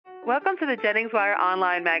Welcome to the Jennings Wire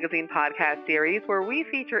Online Magazine podcast series, where we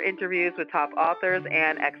feature interviews with top authors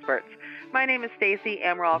and experts. My name is Stacey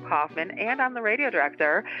Amaral Kaufman, and I'm the radio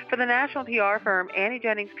director for the national PR firm Annie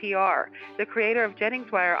Jennings PR, the creator of Jennings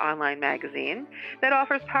Wire Online Magazine, that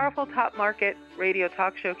offers powerful top market radio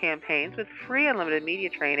talk show campaigns with free unlimited media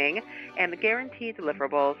training and guaranteed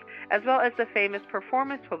deliverables, as well as the famous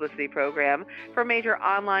performance publicity program for major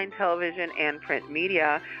online television and print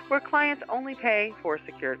media, where clients only pay for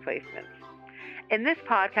secured placements. In this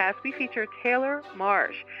podcast, we feature Taylor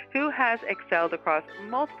Marsh, who has excelled across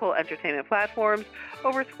multiple entertainment platforms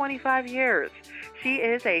over 25 years. She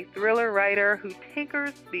is a thriller writer who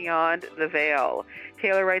tinkers beyond the veil.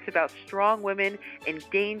 Taylor writes about strong women in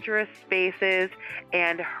dangerous spaces,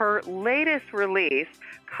 and her latest release,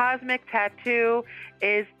 Cosmic Tattoo,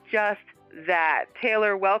 is just that.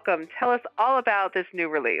 Taylor, welcome. Tell us all about this new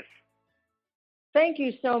release. Thank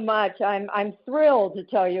you so much. I'm thrilled to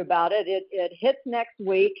tell you about it. It hits next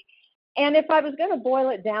week. And if I was going to boil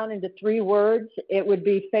it down into 3 words, it would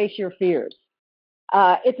be face your fears.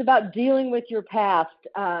 It's about dealing with your past.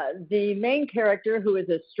 The main character, who is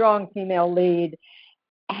a strong female lead,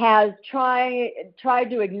 has tried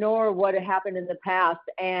to ignore what had happened in the past,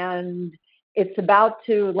 and it's about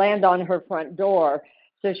to land on her front door,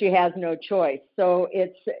 so she has no choice. So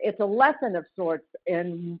it's a lesson of sorts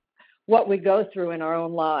in what we go through in our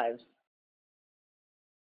own lives.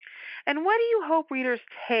 And what do you hope readers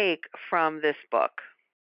take from this book?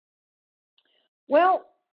 Well,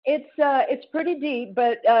 it's pretty deep,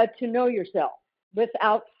 but to know yourself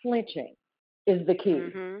without flinching is the key.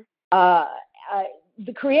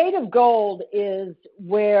 The creative gold is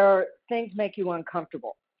where things make you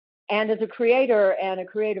uncomfortable. And as a creator and a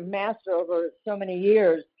creative master over so many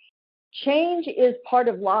years, change is part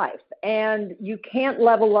of life, and you can't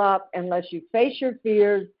level up unless you face your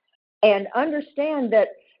fears and understand that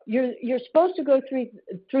you're supposed to go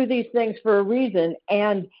through these things for a reason,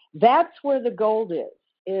 and that's where the gold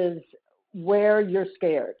is where you're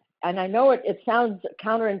scared. And I know it sounds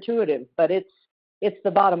counterintuitive, but it's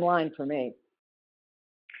the bottom line for me.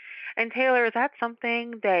 And Taylor, is that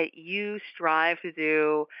something that you strive to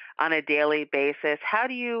do on a daily basis? How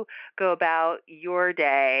do you go about your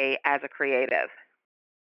day as a creative?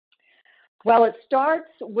 Well, it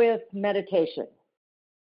starts with meditation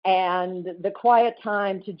and the quiet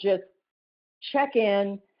time to just check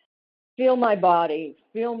in, feel my body,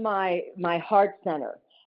 feel my heart center,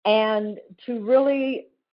 and to really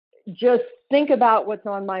just think about what's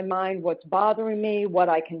on my mind, what's bothering me, what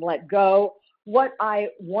I can let go, what I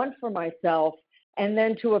want for myself, and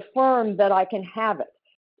then to affirm that I can have it.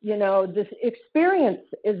 You know, this experience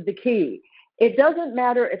is the key. It doesn't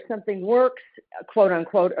matter if something works, quote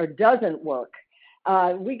unquote, or doesn't work.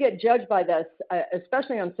 We get judged by this,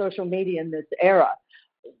 especially on social media in this era.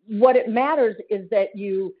 What it matters is that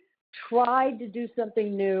you try to do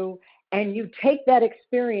something new and you take that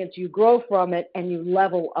experience, you grow from it, and you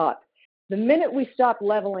level up. The minute we stop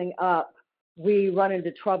leveling up, we run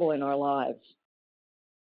into trouble in our lives.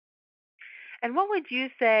 And what would you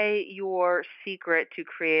say your secret to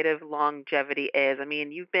creative longevity is? I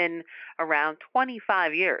mean, you've been around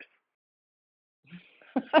 25 years.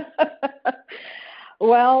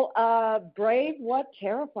 Well, brave what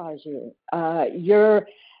terrifies you. The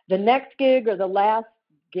next gig or the last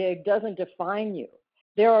gig doesn't define you.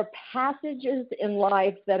 There are passages in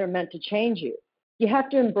life that are meant to change you. You have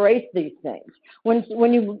to embrace these things.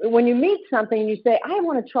 When you meet something and you say, I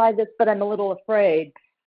want to try this, but I'm a little afraid,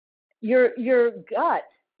 your gut,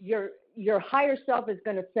 your higher self is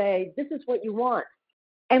going to say, this is what you want.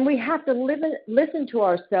 And we have to listen to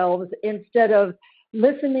ourselves instead of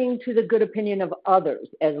listening to the good opinion of others,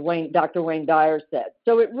 as Dr. Wayne Dyer said.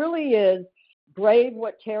 So it really is brave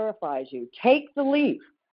what terrifies you. Take the leap.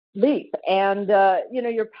 And,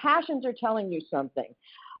 your passions are telling you something.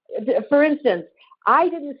 For instance, I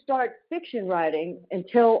didn't start fiction writing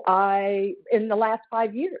until in the last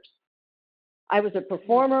 5 years. I was a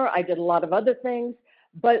performer. I did a lot of other things,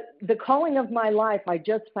 but the calling of my life I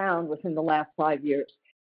just found within the last 5 years.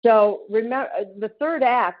 So remember, the third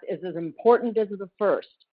act is as important as the first,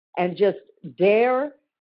 and just dare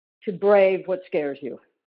to brave what scares you.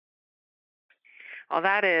 Well,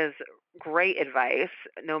 that is great advice,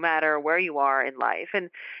 no matter where you are in life. And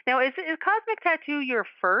now, is Cosmic Tattoo your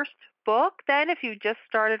first book then, if you just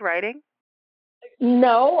started writing?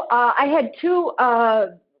 No, I had 2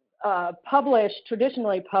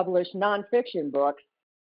 traditionally published nonfiction books.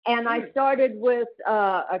 And I started with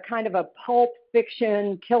a kind of a pulp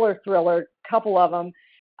fiction killer thriller, couple of them,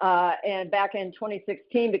 and back in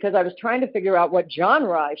 2016, because I was trying to figure out what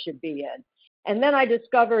genre I should be in. And then I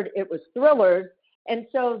discovered it was thrillers. And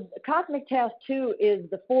so Cosmic Tattoo is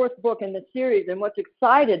the fourth book in the series. And what's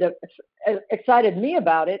excited me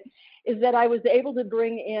about it is that I was able to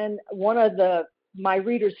bring in one of my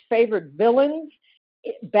readers' favorite villains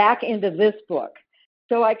back into this book.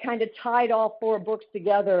 So I kind of tied all four books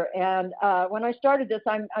together. And when I started this,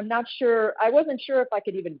 I wasn't sure if I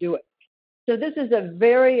could even do it. So this is a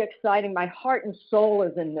very exciting, my heart and soul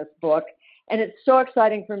is in this book. And it's so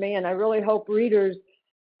exciting for me. And I really hope readers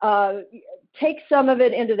take some of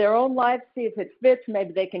it into their own life, see if it fits.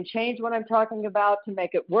 Maybe they can change what I'm talking about to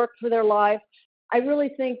make it work for their life. I really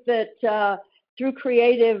think that through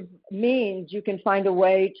creative means, you can find a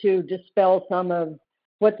way to dispel some of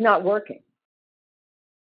what's not working.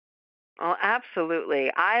 Oh,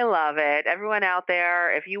 absolutely. I love it. Everyone out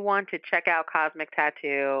there, if you want to check out Cosmic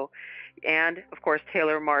Tattoo and, of course,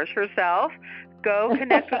 Taylor Marsh herself, go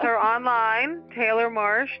connect with her online,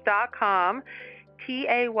 TaylorMarsh.com,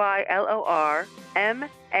 TaylorMarsh,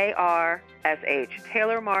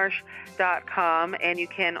 TaylorMarsh.com. And you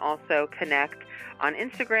can also connect on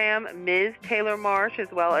Instagram, Ms. Taylor Marsh,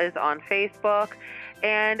 as well as on Facebook.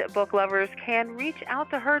 And book lovers can reach out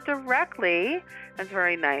to her directly. That's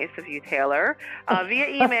very nice of you, Taylor, via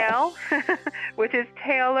email, which is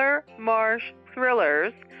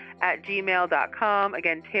TaylorMarshThrillers@gmail.com.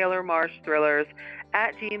 Again,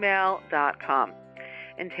 TaylorMarshThrillers@gmail.com.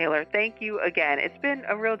 And Taylor, thank you again. It's been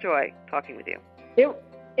a real joy talking with you.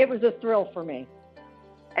 It was a thrill for me.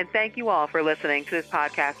 And thank you all for listening to this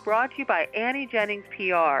podcast brought to you by Annie Jennings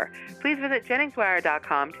PR. Please visit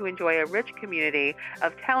JenningsWire.com to enjoy a rich community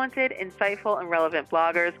of talented, insightful, and relevant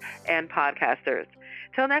bloggers and podcasters.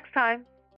 Till next time.